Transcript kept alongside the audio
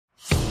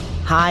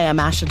Hi, I'm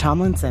Asha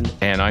Tomlinson.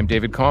 And I'm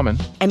David Common.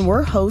 And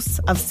we're hosts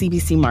of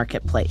CBC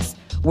Marketplace.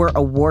 We're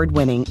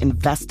award-winning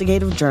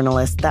investigative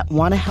journalists that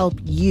want to help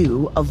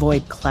you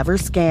avoid clever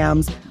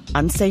scams,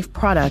 unsafe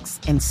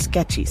products, and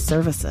sketchy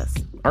services.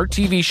 Our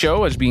TV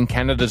show has been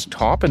Canada's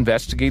top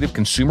investigative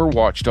consumer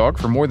watchdog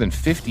for more than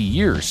 50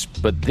 years,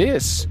 but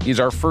this is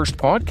our first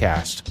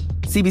podcast.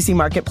 CBC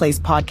Marketplace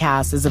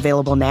podcast is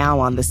available now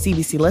on the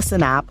CBC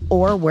Listen app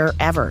or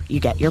wherever you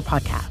get your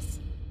podcasts.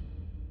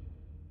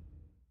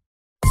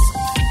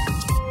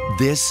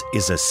 This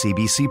is a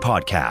CBC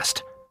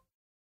podcast.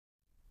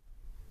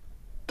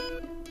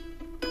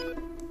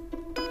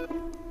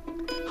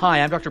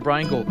 Hi, I'm Dr.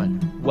 Brian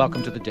Goldman.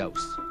 Welcome to The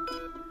Dose.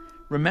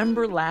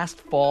 Remember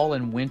last fall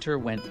and winter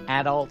when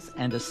adults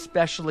and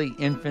especially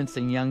infants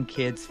and young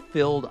kids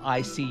filled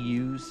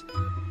ICUs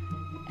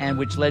and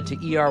which led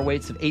to ER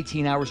waits of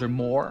 18 hours or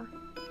more?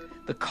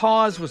 The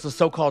cause was the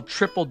so-called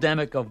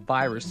triple-demic of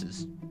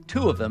viruses.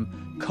 Two of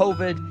them,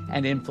 COVID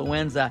and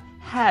influenza,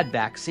 had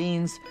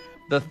vaccines.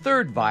 The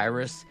third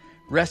virus,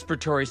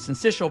 respiratory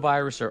syncytial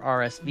virus or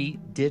RSV,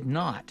 did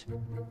not.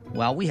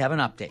 Well, we have an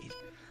update.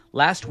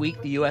 Last week,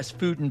 the U.S.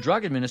 Food and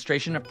Drug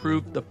Administration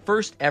approved the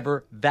first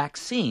ever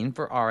vaccine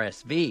for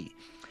RSV.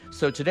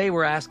 So today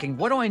we're asking,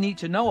 what do I need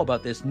to know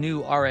about this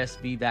new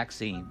RSV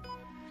vaccine?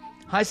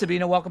 Hi,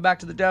 Sabina. Welcome back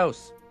to The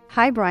Dose.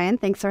 Hi, Brian.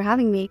 Thanks for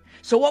having me.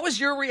 So what was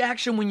your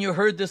reaction when you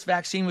heard this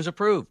vaccine was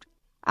approved?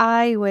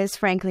 I was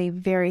frankly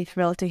very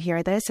thrilled to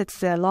hear this.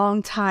 It's a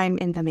long time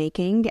in the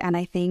making, and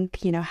I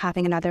think,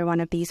 having another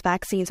one of these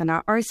vaccines in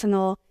our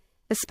arsenal,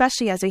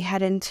 especially as we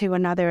head into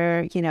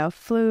another,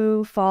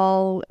 flu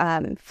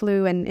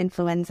and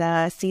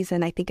influenza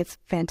season, I think it's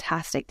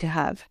fantastic to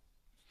have.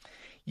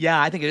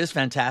 Yeah, I think it is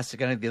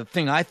fantastic. And the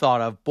thing I thought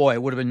of, boy,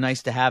 it would have been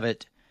nice to have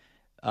it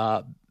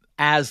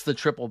as the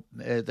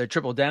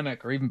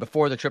triple-demic, or even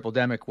before the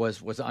triple-demic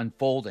was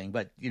unfolding.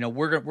 But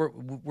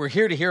we're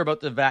here to hear about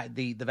the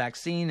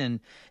vaccine and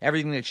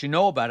everything that you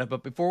know about it.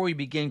 But before we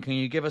begin, can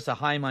you give us a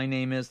hi, my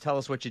name is, tell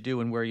us what you do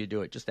and where you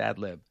do it? Just ad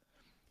lib.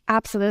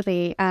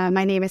 Absolutely.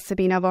 My name is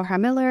Sabina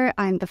Borja-Miller.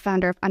 I'm the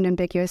founder of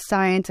Unambiguous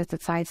Science. It's a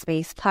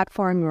science-based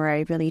platform where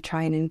I really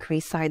try and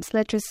increase science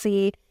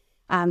literacy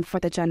for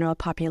the general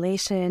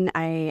population.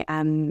 I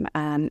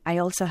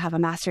also have a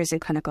master's in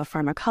clinical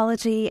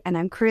pharmacology, and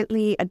I'm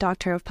currently a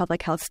doctor of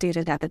public health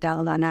student at the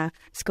Dalla Lana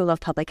School of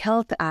Public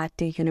Health at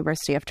the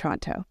University of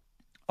Toronto.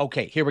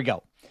 Okay, here we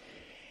go.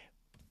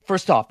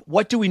 First off,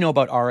 what do we know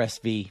about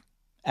RSV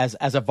as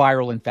a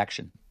viral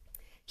infection?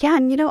 Yeah,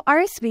 and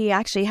RSV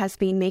actually has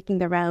been making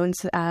the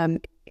rounds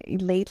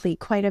lately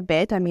quite a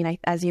bit. I mean,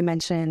 as you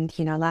mentioned,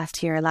 last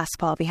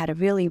fall, we had a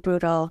really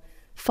brutal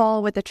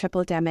fall with the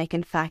triple-demic.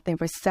 In fact, there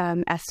were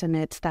some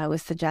estimates that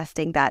was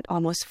suggesting that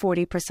almost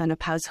 40% of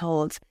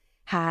households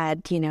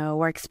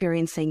were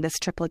experiencing this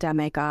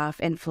triple-demic of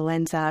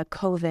influenza,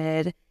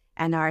 COVID,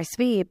 and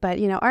RSV. But,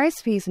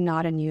 RSV is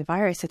not a new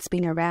virus. It's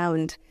been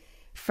around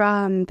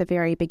from the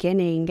very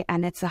beginning,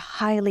 and it's a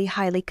highly,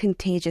 highly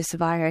contagious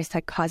virus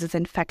that causes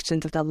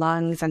infections of the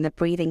lungs and the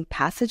breathing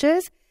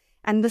passages.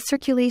 And the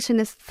circulation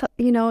is,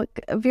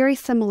 very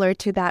similar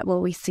to that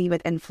what we see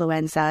with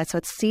influenza. So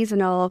it's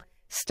seasonal,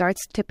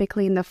 starts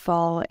typically in the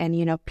fall, and,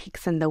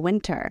 peaks in the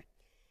winter.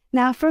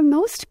 Now, for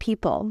most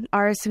people,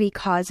 RSV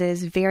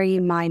causes very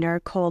minor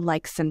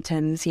cold-like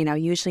symptoms,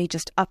 usually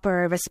just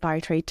upper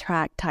respiratory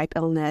tract type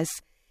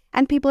illness,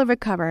 and people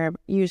recover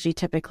usually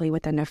typically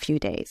within a few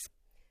days.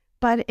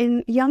 But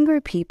in younger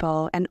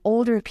people and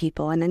older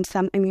people and in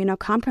some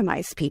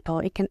immunocompromised people,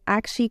 it can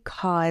actually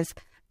cause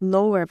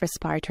lower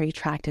respiratory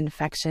tract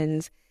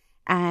infections.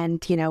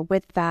 And,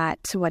 with that,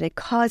 what it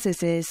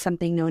causes is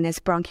something known as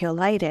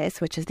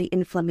bronchiolitis, which is the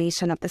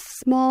inflammation of the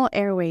small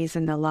airways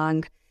in the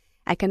lung.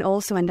 It can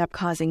also end up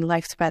causing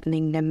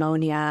life-threatening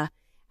pneumonia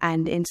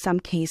and in some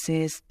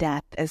cases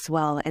death as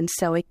well. And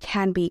so it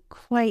can be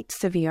quite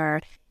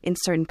severe in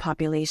certain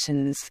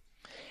populations.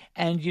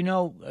 And,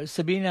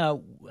 Sabina,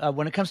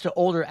 when it comes to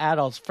older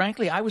adults,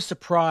 frankly, I was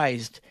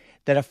surprised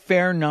that a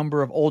fair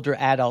number of older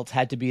adults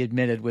had to be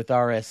admitted with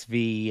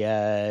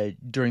RSV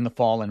during the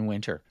fall and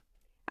winter.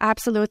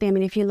 Absolutely. I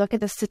mean, if you look at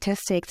the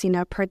statistics,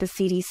 per the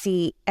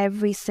CDC,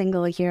 every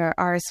single year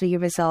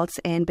RSV results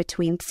in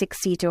between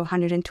 60 to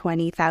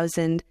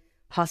 120,000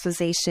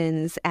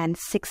 hospitalizations and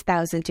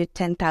 6,000 to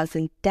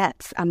 10,000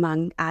 deaths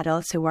among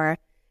adults who are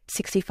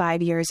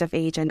 65 years of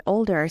age and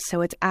older.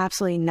 So it's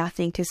absolutely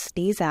nothing to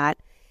sneeze at.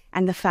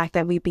 And the fact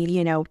that we've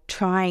been,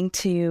 trying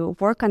to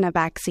work on a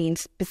vaccine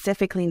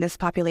specifically in this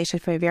population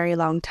for a very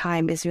long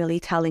time is really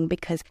telling,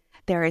 because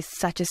there is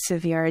such a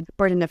severe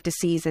burden of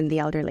disease in the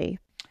elderly.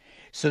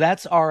 So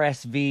that's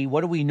RSV.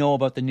 What do we know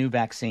about the new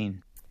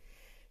vaccine?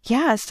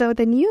 Yeah, so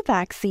the new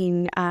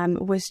vaccine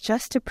was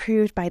just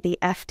approved by the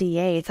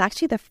FDA. It's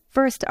actually the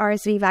first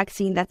RSV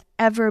vaccine that's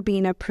ever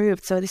been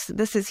approved. So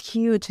this is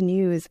huge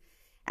news.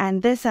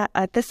 And this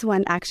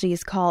one actually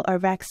is called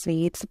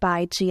RSV. It's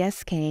by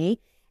GSK.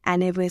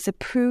 And it was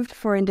approved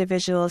for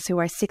individuals who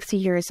are 60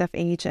 years of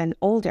age and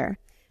older.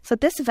 So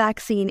this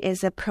vaccine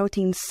is a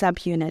protein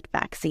subunit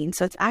vaccine.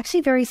 So it's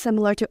actually very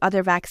similar to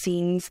other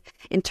vaccines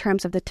in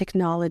terms of the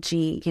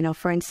technology.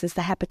 For instance,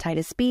 the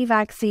hepatitis B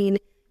vaccine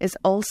is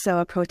also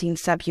a protein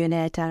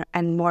subunit.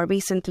 And more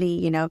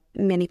recently,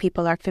 many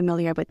people are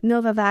familiar with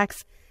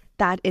Novavax.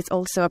 That is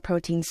also a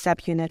protein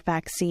subunit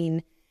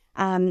vaccine.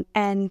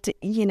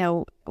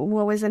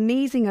 What was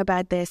amazing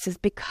about this is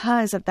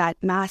because of that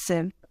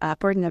massive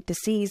burden of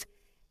disease,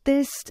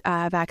 this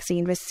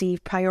vaccine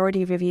received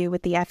priority review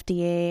with the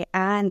FDA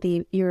and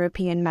the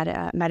European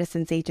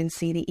Medicines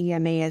Agency, the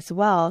EMA as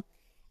well,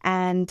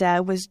 and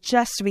was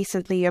just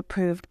recently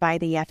approved by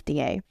the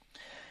FDA.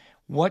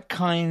 What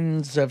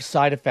kinds of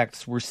side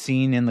effects were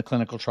seen in the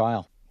clinical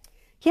trial?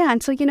 Yeah,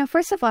 and so,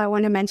 first of all, I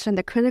want to mention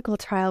the clinical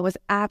trial was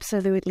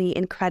absolutely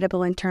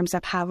incredible in terms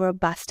of how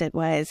robust it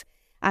was.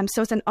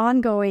 So it's an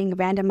ongoing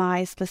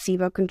randomized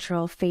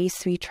placebo-controlled phase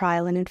 3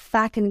 trial, and in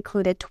fact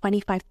included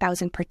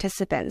 25,000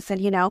 participants.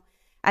 And,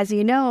 as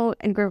you know,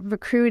 in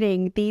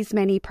recruiting these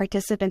many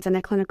participants in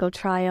a clinical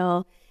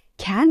trial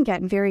can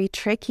get very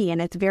tricky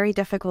and it's very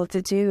difficult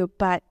to do,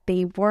 but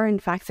they were in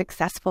fact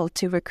successful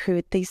to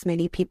recruit these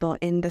many people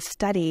in the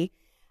study.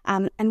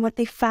 And what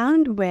they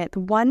found with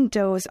one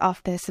dose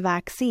of this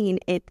vaccine,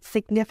 it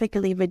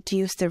significantly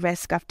reduced the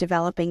risk of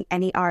developing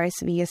any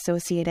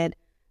RSV-associated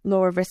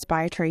lower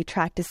respiratory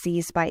tract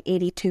disease by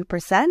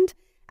 82%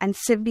 and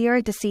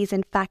severe disease,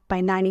 in fact,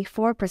 by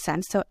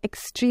 94%. So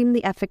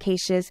extremely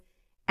efficacious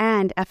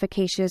and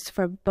efficacious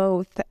for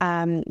both,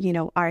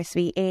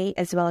 RSV-A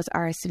as well as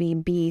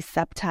RSV-B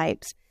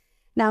subtypes.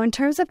 Now, in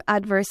terms of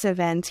adverse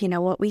events,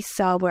 what we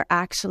saw were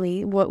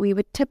actually what we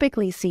would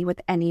typically see with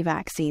any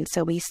vaccine.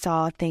 So we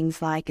saw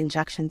things like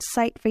injection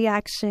site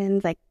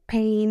reactions, like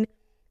pain,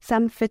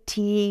 some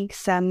fatigue,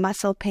 some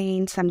muscle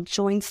pain, some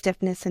joint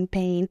stiffness and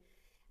pain,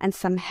 and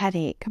some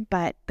headache.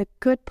 But the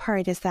good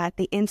part is that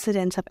the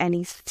incidence of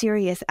any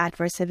serious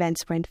adverse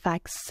events were in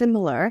fact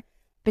similar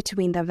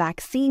between the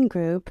vaccine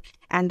group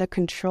and the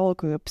control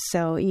group.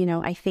 So,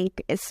 I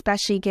think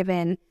especially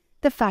given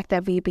the fact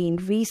that we've been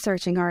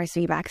researching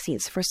RSV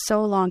vaccines for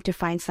so long to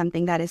find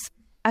something that is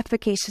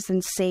efficacious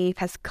and safe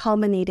has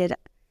culminated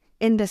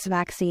in this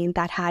vaccine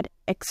that had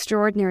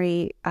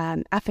extraordinary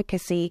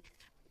efficacy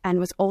and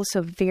was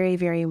also very,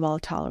 very well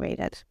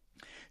tolerated.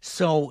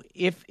 So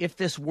if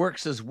this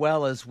works as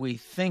well as we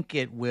think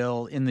it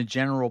will in the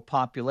general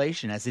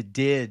population, as it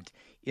did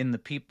in the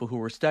people who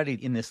were studied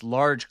in this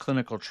large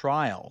clinical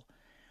trial,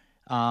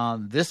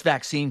 this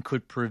vaccine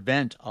could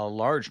prevent a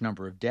large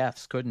number of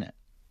deaths, couldn't it?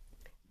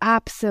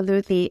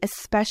 Absolutely,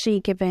 especially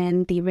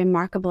given the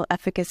remarkable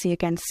efficacy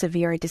against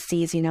severe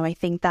disease. I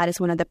think that is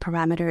one of the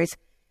parameters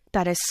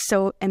that is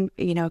so,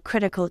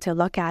 critical to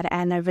look at,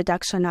 and a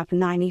reduction of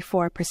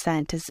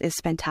 94% is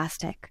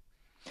fantastic.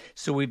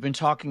 So we've been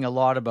talking a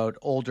lot about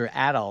older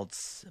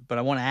adults, but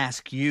I want to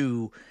ask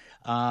you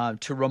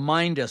to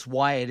remind us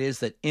why it is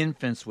that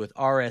infants with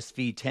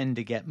RSV tend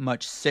to get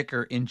much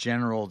sicker in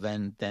general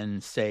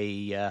than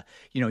say,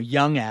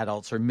 young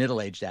adults or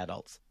middle-aged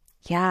adults.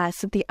 Yeah,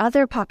 so the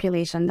other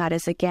population that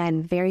is,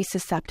 again, very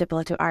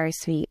susceptible to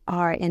RSV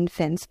are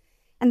infants.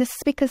 And this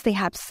is because they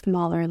have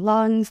smaller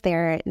lungs,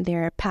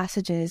 their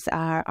passages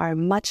are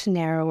much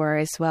narrower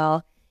as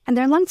well, and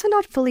their lungs are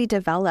not fully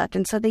developed,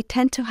 and so they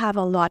tend to have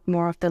a lot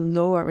more of the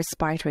lower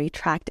respiratory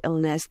tract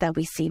illness that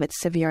we see with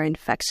severe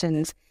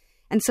infections.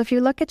 And so if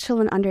you look at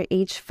children under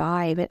age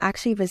 5, it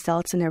actually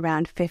results in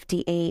around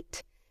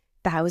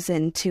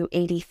 58,000 to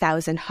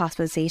 80,000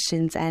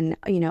 hospitalizations and,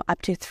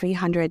 up to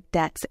 300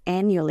 deaths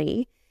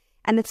annually.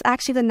 And it's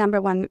actually the number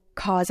one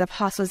cause of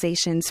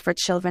hospitalizations for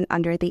children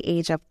under the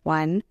age of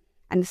 1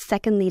 and the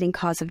second leading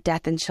cause of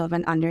death in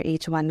children under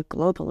age 1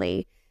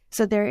 globally.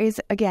 So there is,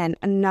 again,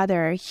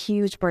 another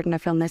huge burden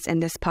of illness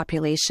in this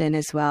population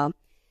as well.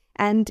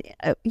 And,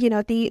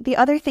 the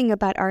other thing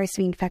about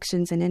RSV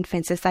infections in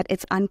infants is that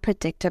it's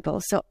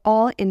unpredictable. So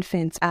all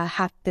infants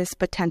have this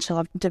potential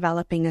of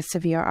developing a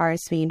severe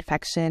RSV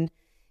infection.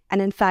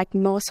 And in fact,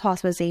 most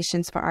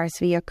hospitalizations for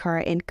RSV occur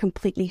in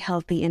completely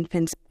healthy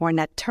infants born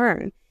at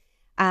term.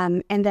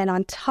 And then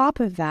on top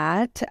of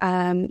that,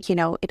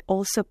 it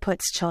also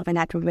puts children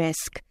at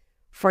risk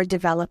for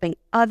developing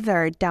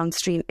other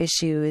downstream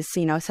issues,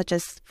 such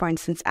as, for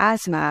instance,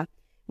 asthma.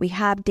 We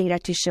have data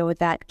to show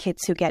that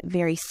kids who get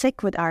very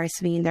sick with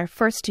RSV in their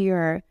first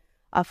year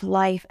of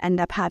life end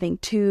up having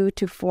 2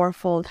 to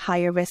 4-fold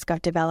higher risk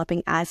of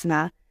developing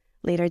asthma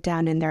later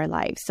down in their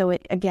life. So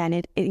it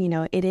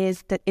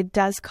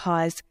does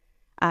cause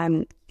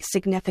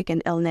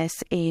significant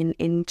illness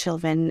in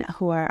children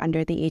who are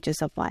under the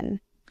ages of 1.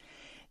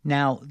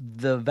 Now,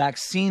 the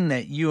vaccine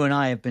that you and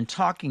I have been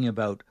talking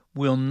about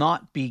will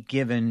not be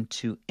given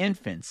to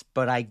infants,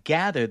 but I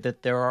gather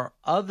that there are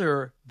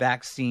other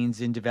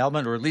vaccines in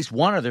development, or at least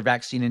one other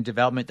vaccine in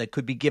development that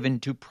could be given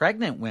to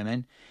pregnant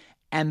women,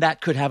 and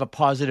that could have a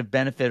positive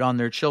benefit on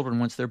their children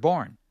once they're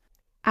born.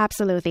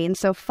 Absolutely. And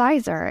so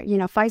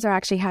Pfizer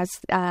actually has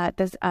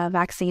this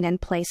vaccine in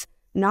place,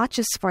 not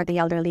just for the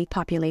elderly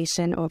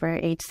population over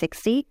age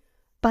 60,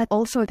 but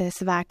also this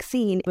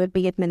vaccine would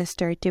be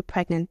administered to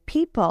pregnant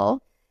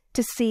people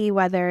to see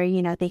whether,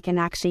 they can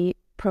actually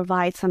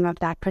provide some of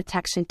that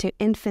protection to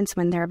infants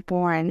when they're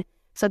born.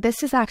 So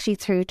this is actually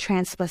through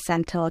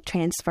transplacental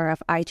transfer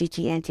of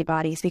IgG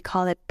antibodies. We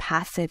call it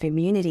passive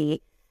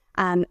immunity.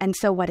 And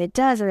so what it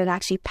does is it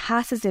actually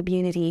passes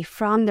immunity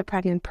from the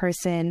pregnant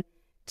person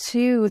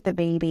to the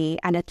baby,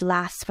 and it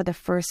lasts for the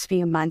first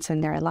few months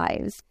in their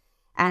lives.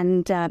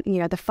 And,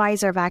 the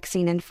Pfizer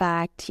vaccine, in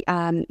fact,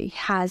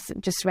 has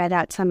just read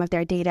out some of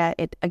their data.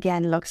 It,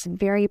 again, looks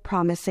very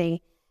promising.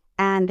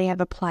 And they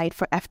have applied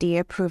for FDA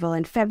approval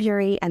in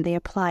February, and they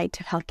applied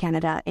to Health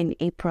Canada in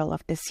April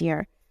of this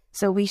year.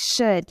 So we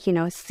should,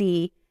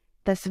 see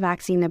this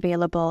vaccine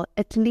available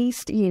at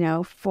least,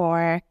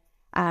 for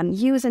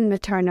use in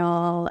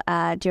maternal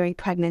during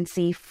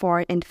pregnancy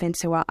for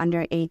infants who are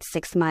under age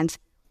 6 months,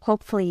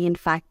 hopefully, in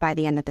fact, by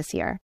the end of this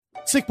year.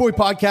 Sick Boy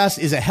Podcast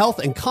is a health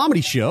and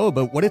comedy show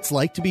about what it's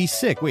like to be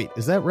sick. Wait,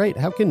 is that right?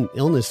 How can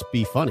illness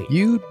be funny?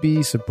 You'd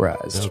be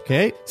surprised.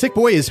 Okay. Sick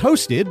Boy is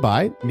hosted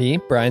by me,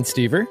 Brian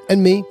Stever,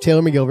 and me,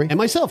 Taylor McGilvery, and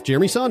myself,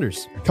 Jeremy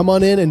Saunders. Come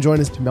on in and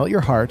join us to melt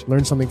your heart,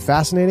 learn something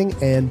fascinating,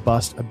 and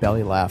bust a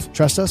belly laugh.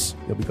 Trust us,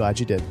 you'll be glad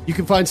you did. You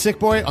can find Sick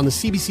Boy on the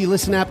CBC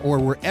Listen app or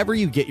wherever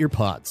you get your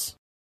pods.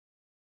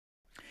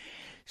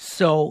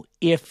 So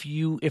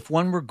if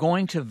one were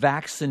going to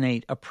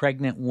vaccinate a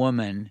pregnant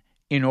woman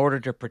in order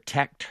to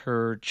protect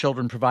her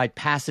children, provide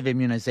passive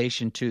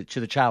immunization to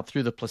the child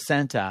through the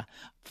placenta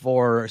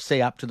for,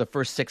 say, up to the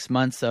first 6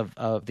 months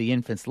of the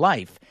infant's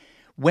life,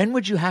 when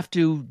would you have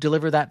to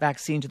deliver that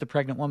vaccine to the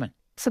pregnant woman?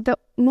 So the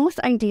most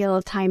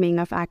ideal timing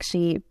of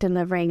actually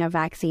delivering a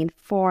vaccine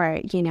for,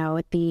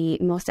 the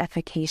most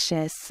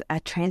efficacious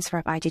transfer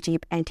of IgG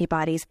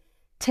antibodies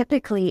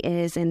typically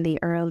is in the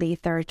early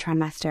third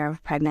trimester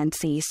of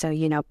pregnancy. So,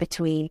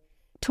 between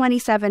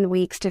 27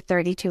 weeks to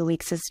 32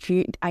 weeks is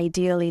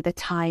ideally the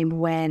time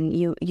when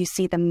you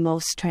see the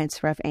most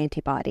transfer of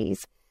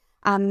antibodies.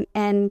 And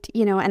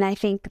I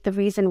think the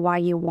reason why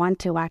you want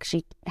to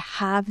actually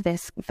have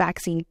this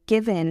vaccine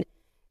given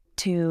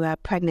to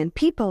pregnant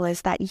people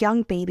is that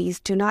young babies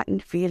do not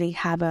really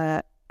have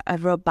a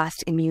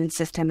robust immune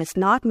system. It's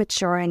not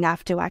mature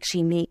enough to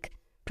actually make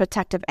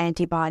protective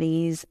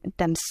antibodies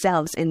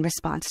themselves in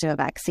response to a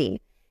vaccine.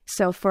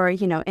 So for,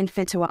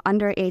 infants who are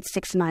under age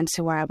 6 months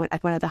who are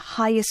at one of the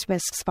highest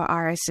risks for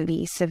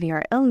RSV,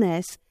 severe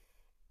illness,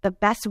 the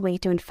best way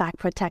to, in fact,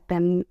 protect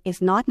them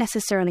is not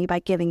necessarily by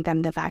giving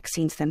them the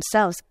vaccines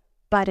themselves,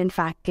 but, in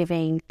fact,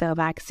 giving the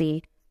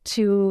vaccine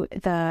to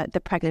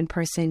the pregnant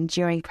person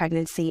during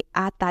pregnancy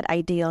at that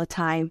ideal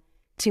time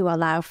to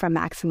allow for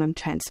maximum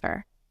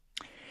transfer.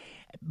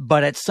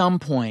 But at some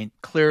point,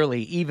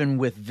 clearly, even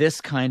with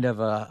this kind of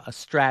a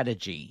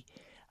strategy,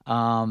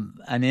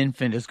 an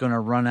infant is going to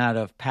run out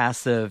of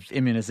passive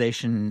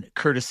immunization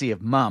courtesy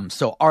of mom.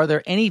 So are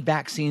there any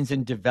vaccines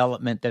in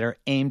development that are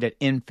aimed at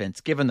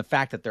infants, given the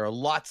fact that there are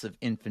lots of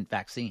infant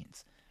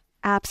vaccines?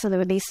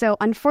 Absolutely. So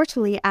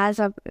unfortunately, as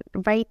of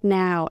right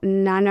now,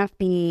 none of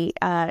the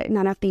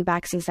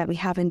vaccines that we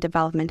have in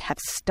development have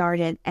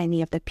started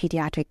any of the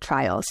pediatric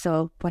trials.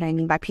 So what I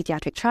mean by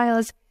pediatric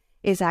trials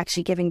is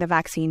actually giving the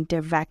vaccine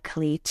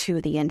directly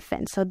to the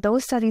infant. So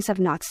those studies have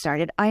not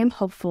started. I am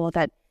hopeful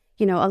that,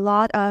 a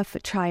lot of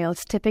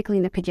trials, typically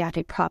in the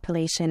pediatric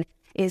population,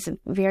 is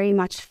very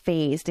much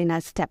phased in a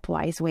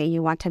stepwise way.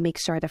 You want to make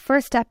sure the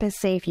first step is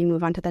safe, you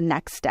move on to the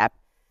next step.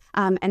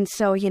 And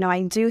so,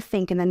 I do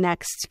think in the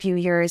next few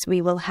years,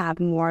 we will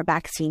have more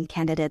vaccine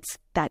candidates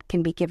that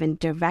can be given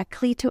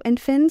directly to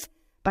infants.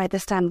 By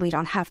this time, we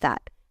don't have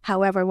that.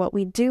 However, what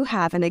we do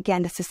have, and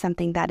again, this is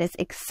something that is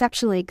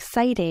exceptionally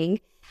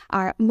exciting,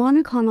 are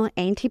monoclonal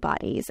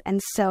antibodies.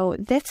 And so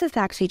this is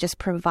actually just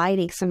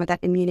providing some of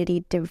that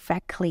immunity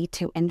directly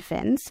to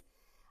infants.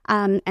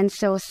 And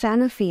so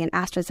Sanofi and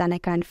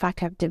AstraZeneca, in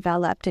fact, have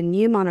developed a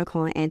new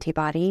monoclonal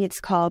antibody.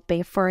 It's called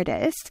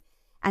Beyfortus.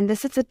 And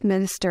this is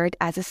administered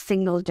as a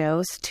single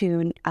dose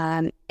to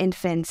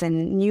infants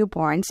and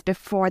newborns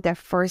before their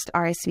first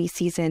RSV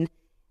season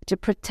to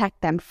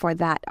protect them for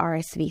that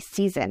RSV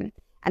season.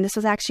 And this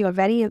was actually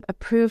already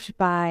approved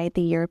by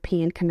the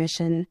European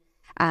Commission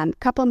a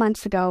couple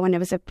months ago, and it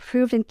was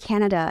approved in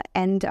Canada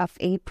end of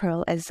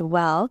April as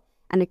well,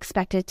 and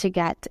expected to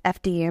get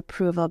FDA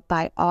approval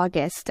by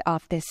August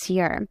of this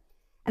year.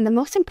 And the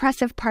most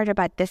impressive part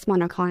about this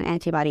monoclonal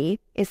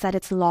antibody is that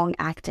it's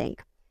long-acting.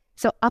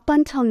 So up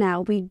until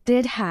now, we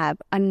did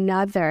have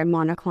another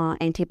monoclonal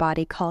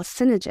antibody called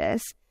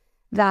Synagis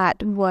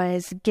that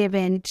was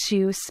given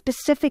to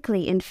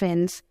specifically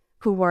infants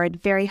who were at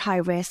very high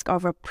risk or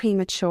were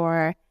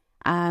premature.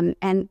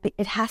 And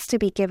it has to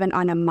be given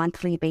on a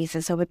monthly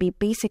basis. So it would be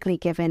basically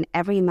given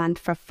every month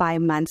for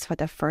 5 months for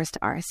the first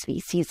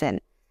RSV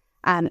season.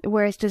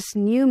 Whereas this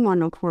new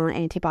monoclonal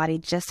antibody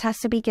just has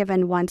to be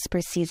given once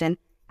per season,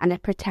 and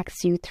it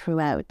protects you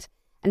throughout.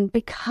 And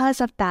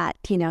because of that,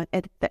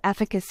 the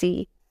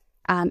efficacy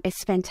is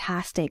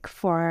fantastic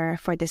for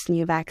this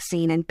new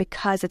vaccine. And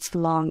because it's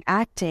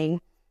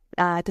long-acting,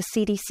 the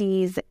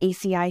CDC's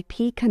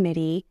ACIP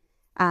committee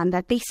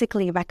that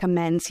basically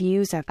recommends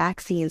use of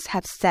vaccines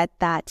have said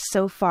that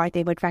so far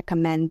they would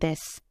recommend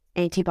this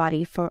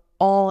antibody for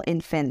all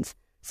infants.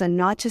 So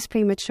not just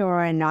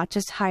premature and not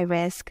just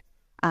high-risk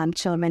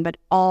children, but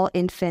all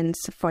infants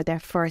for their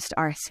first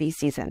RSV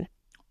season.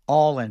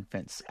 All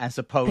infants, as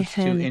opposed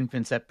to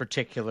infants at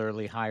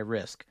particularly high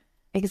risk.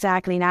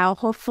 Exactly. Now,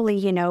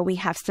 hopefully, we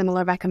have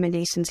similar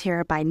recommendations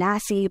here by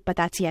NACI, but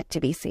that's yet to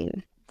be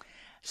seen.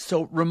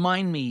 So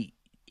remind me,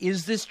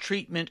 is this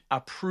treatment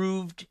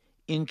approved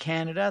in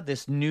Canada,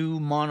 this new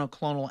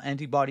monoclonal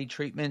antibody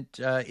treatment?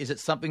 Is it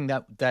something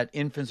that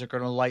infants are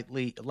going to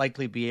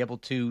likely be able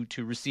to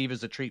receive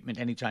as a treatment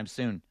anytime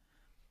soon?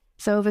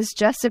 So it was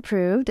just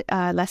approved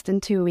less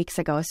than 2 weeks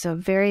ago, so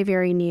very,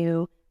 very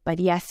new. But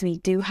yes, we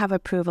do have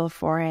approval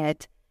for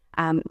it.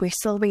 We're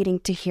still waiting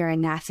to hear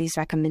NACI's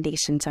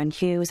recommendations on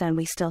use, and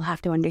we still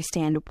have to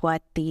understand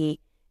what the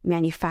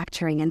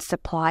manufacturing and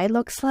supply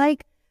looks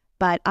like.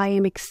 But I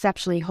am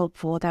exceptionally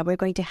hopeful that we're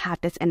going to have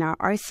this in our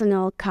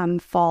arsenal come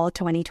fall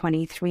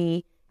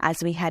 2023 as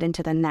we head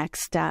into the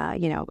next,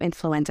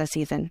 influenza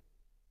season.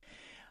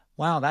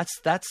 Wow,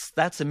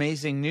 that's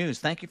amazing news.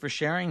 Thank you for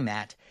sharing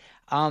that.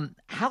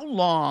 How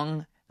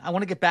long? I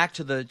want to get back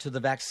to the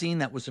vaccine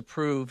that was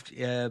approved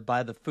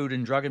by the Food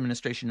and Drug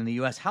Administration in the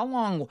U.S. How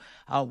long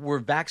were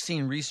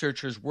vaccine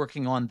researchers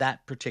working on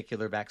that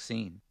particular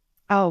vaccine?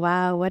 Oh,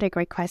 wow. What a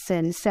great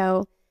question.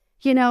 So,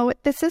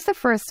 this is the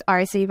first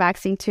RSV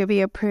vaccine to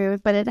be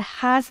approved, but it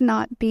has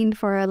not been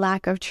for a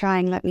lack of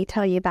trying, let me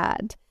tell you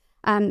that.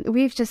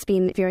 We've just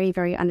been very,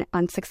 very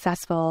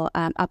unsuccessful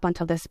up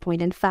until this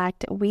point. In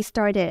fact, we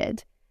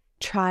started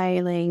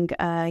trialing,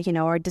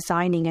 or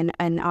designing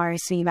an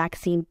RSV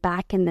vaccine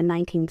back in the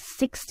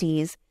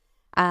 1960s,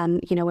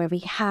 where we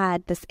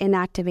had this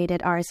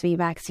inactivated RSV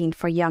vaccine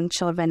for young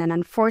children. And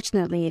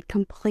unfortunately, it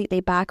completely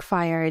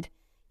backfired.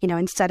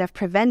 Instead of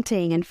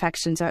preventing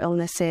infections or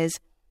illnesses,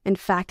 in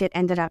fact, it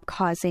ended up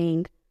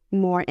causing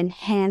more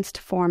enhanced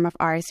form of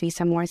RSV,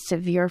 some more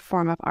severe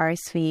form of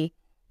RSV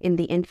in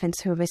the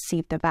infants who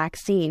received the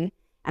vaccine.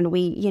 And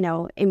we,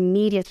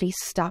 immediately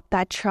stopped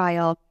that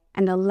trial.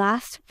 And the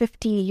last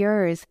 50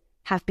 years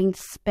have been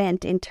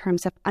spent in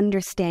terms of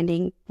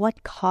understanding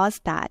what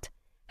caused that.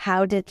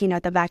 How did,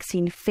 the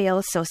vaccine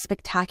fail so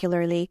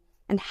spectacularly,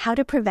 and how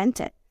to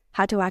prevent it,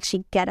 how to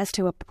actually get us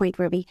to a point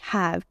where we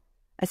have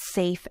a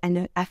safe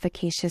and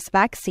efficacious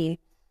vaccine.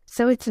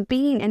 So it's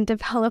been in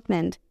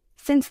development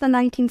since the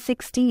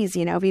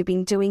 1960s. We've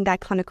been doing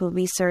that clinical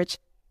research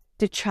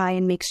to try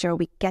and make sure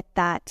we get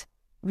that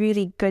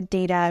really good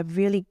data,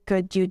 really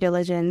good due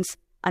diligence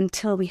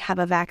until we have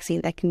a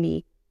vaccine that can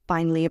be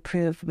finally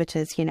approved, which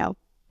is,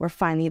 we're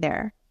finally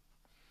there.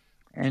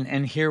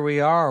 And here we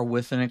are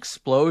with an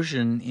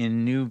explosion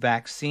in new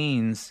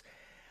vaccines.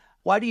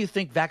 Why do you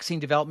think vaccine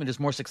development is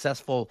more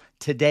successful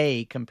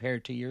today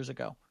compared to years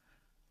ago?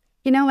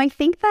 I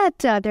think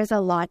that there's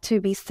a lot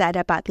to be said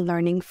about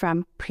learning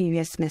from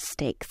previous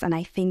mistakes. And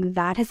I think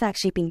that has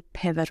actually been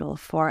pivotal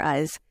for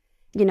us.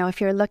 If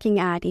you're looking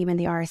at even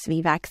the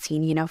RSV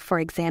vaccine, for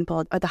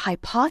example, or the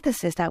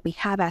hypothesis that we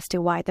have as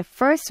to why the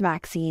first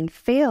vaccine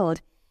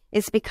failed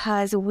is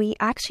because we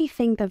actually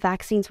think the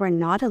vaccines were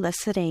not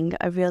eliciting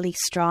a really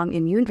strong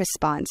immune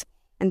response.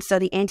 And so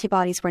the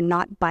antibodies were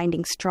not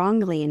binding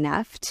strongly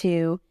enough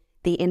to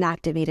the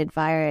inactivated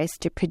virus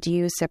to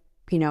produce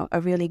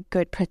a really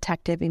good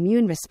protective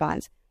immune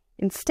response.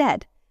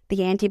 Instead,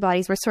 the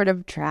antibodies were sort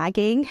of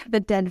dragging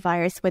the dead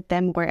virus with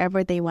them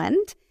wherever they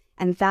went.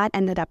 And that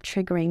ended up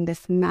triggering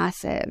this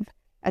massive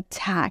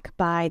attack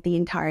by the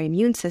entire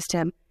immune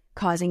system,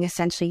 causing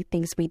essentially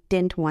things we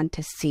didn't want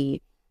to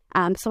see.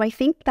 So I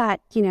think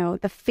that,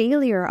 the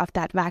failure of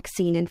that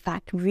vaccine, in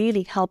fact,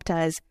 really helped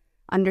us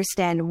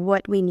understand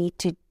what we need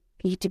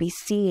to be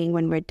seeing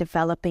when we're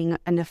developing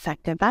an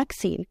effective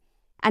vaccine.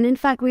 And in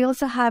fact, we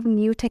also have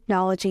new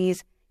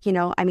technologies.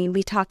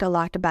 We talked a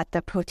lot about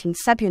the protein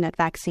subunit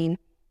vaccine,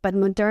 but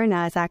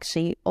Moderna is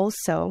actually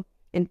also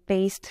in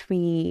phase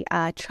 3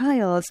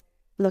 trials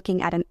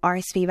looking at an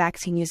RSV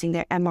vaccine using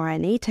their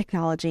mRNA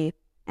technology.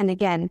 And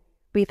again,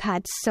 we've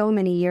had so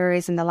many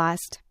years in the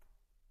last,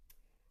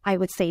 I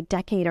would say,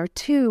 decade or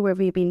two where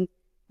we've been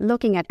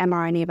looking at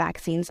mRNA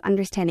vaccines,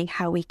 understanding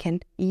how we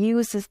can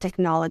use this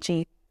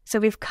technology. So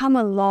we've come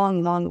a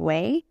long, long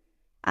way.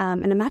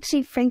 And I'm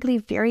actually, frankly,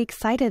 very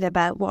excited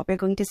about what we're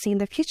going to see in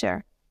the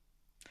future.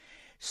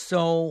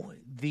 So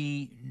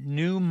the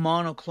new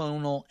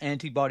monoclonal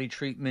antibody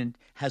treatment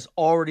has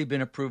already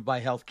been approved by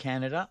Health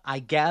Canada. I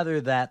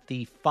gather that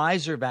the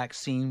Pfizer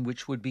vaccine,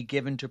 which would be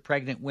given to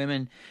pregnant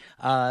women,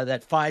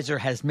 that Pfizer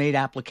has made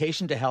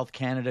application to Health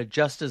Canada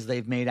just as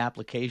they've made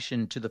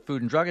application to the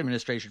Food and Drug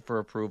Administration for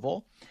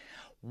approval.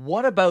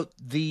 What about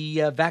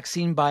the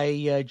vaccine by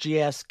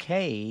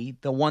GSK,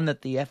 the one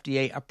that the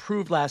FDA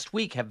approved last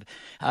week?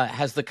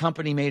 Has the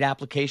company made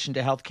application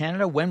to Health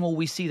Canada? When will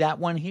we see that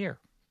one here?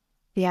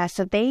 Yeah,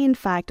 so they, in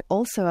fact,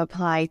 also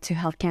applied to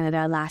Health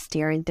Canada last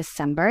year in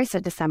December. So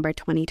December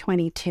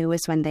 2022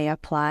 is when they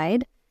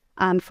applied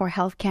for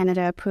Health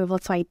Canada approval.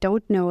 So I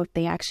don't know if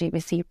they actually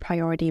received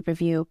priority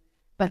review,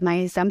 but my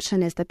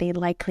assumption is that they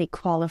likely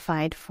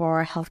qualified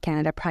for Health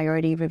Canada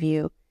priority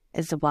review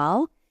as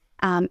well.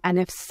 And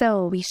if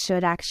so, we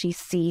should actually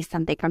see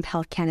something from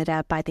Health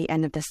Canada by the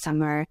end of the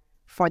summer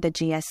for the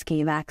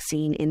GSK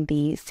vaccine in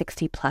the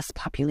 60-plus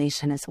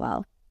population as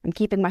well. I'm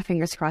keeping my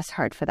fingers crossed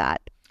hard for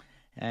that.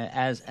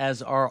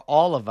 As are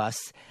all of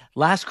us.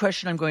 Last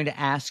question I'm going to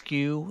ask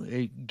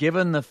you,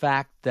 given the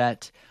fact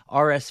that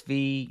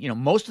RSV,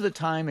 most of the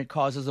time it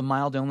causes a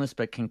mild illness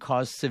but can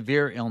cause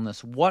severe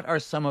illness, what are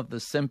some of the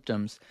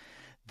symptoms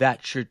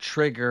that should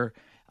trigger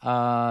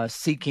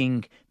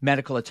seeking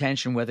medical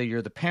attention, whether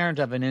you're the parent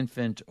of an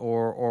infant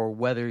or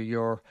whether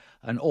you're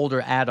an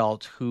older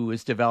adult who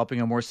is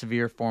developing a more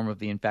severe form of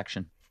the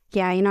infection?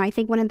 Yeah, I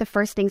think one of the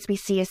first things we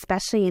see,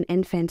 especially in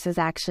infants, is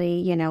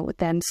actually,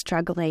 them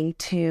struggling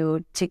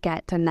to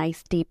get a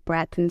nice deep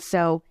breath. And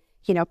so,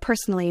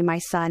 personally, my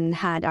son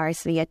had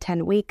RSV at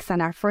 10 weeks,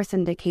 and our first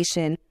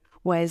indication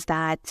was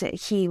that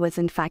he was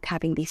in fact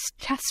having these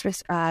chest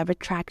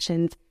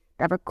retractions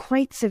that were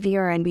quite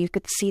severe, and we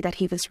could see that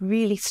he was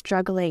really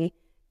struggling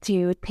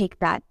to take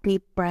that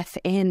deep breath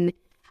in.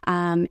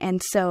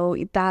 And so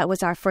that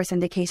was our first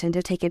indication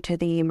to take him to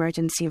the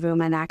emergency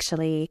room and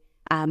actually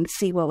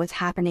see what was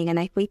happening. And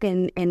I think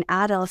in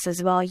adults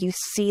as well, you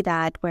see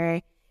that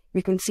where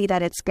you can see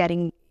that it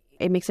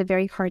makes it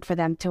very hard for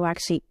them to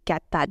actually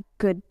get that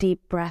good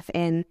deep breath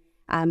in.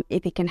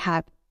 If they can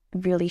have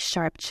really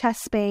sharp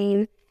chest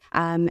pain,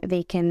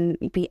 they can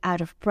be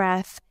out of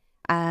breath,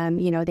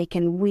 they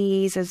can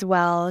wheeze as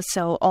well.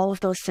 So all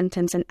of those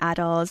symptoms in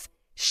adults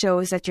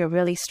shows that you're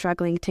really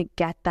struggling to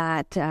get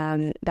that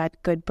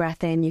good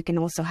breath in. You can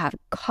also have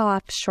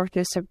cough,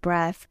 shortness of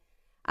breath.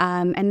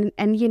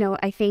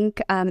 I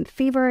think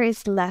fever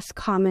is less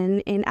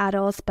common in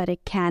adults, but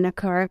it can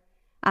occur.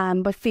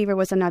 But fever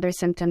was another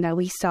symptom that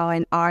we saw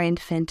in our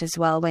infant as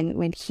well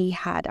when he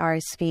had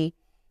RSV.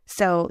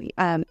 So,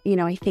 I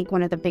think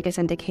one of the biggest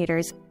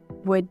indicators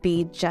would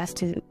be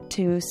just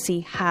to see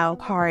how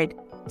hard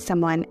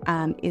someone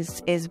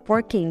is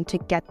working to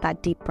get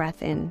that deep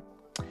breath in.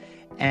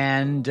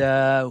 And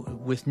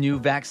with new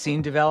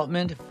vaccine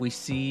development, if we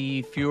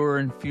see fewer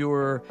and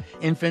fewer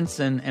infants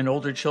and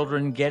older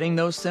children getting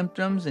those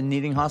symptoms and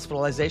needing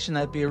hospitalization,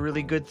 that'd be a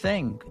really good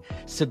thing.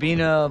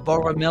 Sabina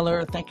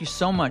Vorra-Miller, thank you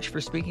so much for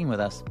speaking with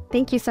us.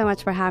 Thank you so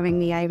much for having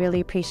me. I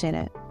really appreciate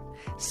it.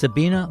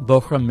 Sabina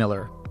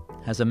Vorra-Miller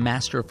has a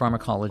Master of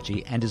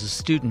Pharmacology and is a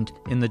student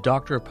in the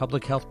Doctor of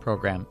Public Health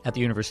program at the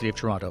University of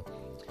Toronto.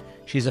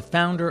 She's a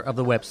founder of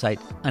the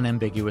website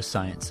Unambiguous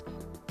Science.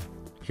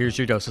 Here's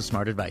your dose of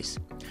smart advice.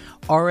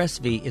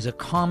 RSV is a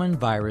common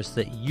virus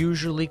that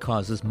usually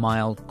causes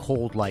mild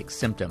cold-like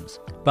symptoms,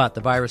 but the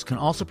virus can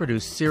also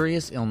produce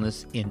serious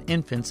illness in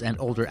infants and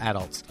older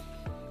adults.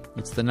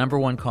 It's the number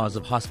one cause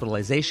of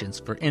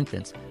hospitalizations for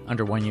infants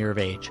under 1 year of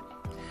age.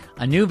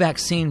 A new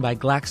vaccine by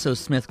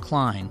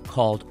GlaxoSmithKline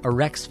called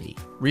RSV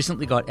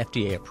recently got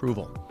FDA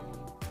approval.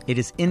 It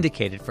is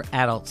indicated for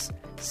adults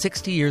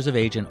 60 years of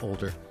age and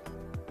older.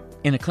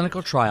 In a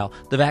clinical trial,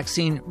 the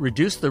vaccine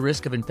reduced the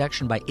risk of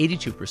infection by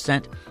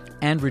 82%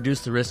 and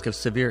reduced the risk of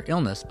severe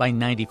illness by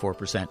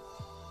 94%.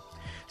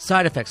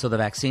 Side effects of the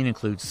vaccine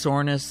include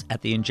soreness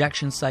at the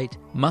injection site,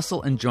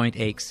 muscle and joint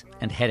aches,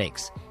 and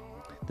headaches.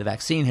 The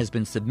vaccine has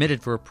been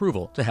submitted for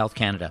approval to Health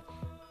Canada.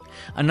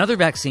 Another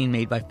vaccine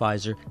made by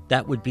Pfizer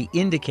that would be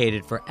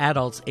indicated for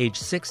adults aged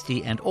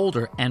 60 and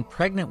older and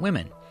pregnant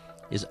women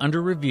is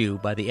under review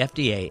by the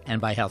FDA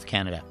and by Health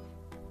Canada.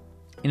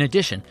 In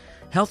addition,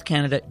 Health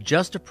Canada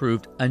just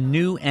approved a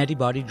new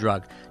antibody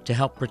drug to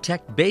help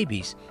protect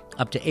babies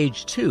up to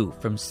age 2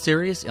 from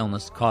serious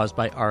illness caused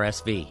by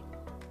RSV.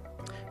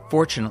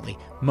 Fortunately,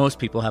 most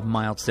people have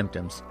mild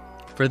symptoms.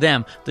 For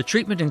them, the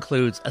treatment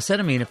includes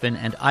acetaminophen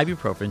and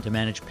ibuprofen to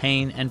manage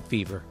pain and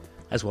fever,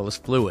 as well as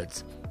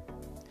fluids.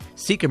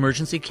 Seek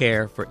emergency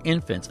care for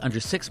infants under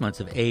 6 months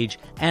of age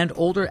and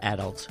older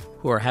adults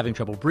who are having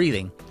trouble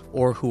breathing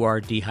or who are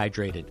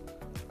dehydrated.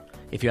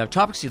 If you have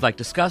topics you'd like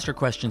discussed or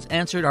questions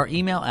answered, our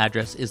email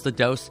address is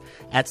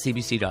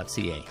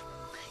thedose@cbc.ca.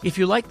 If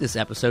you like this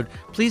episode,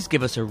 please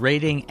give us a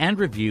rating and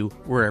review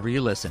wherever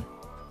you listen.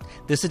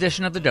 This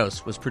edition of The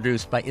Dose was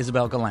produced by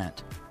Isabel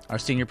Gallant. Our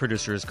senior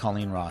producer is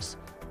Colleen Ross.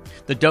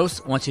 The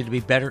Dose wants you to be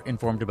better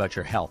informed about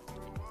your health.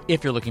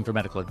 If you're looking for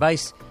medical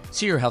advice,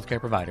 see your healthcare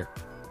provider.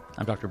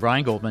 I'm Dr.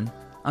 Brian Goldman.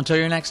 Until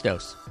your next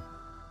dose.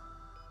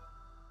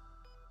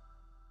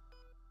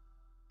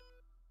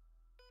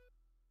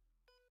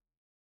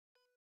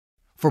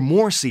 For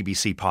more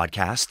CBC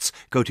podcasts,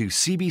 go to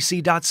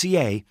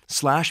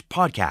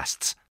cbc.ca/podcasts.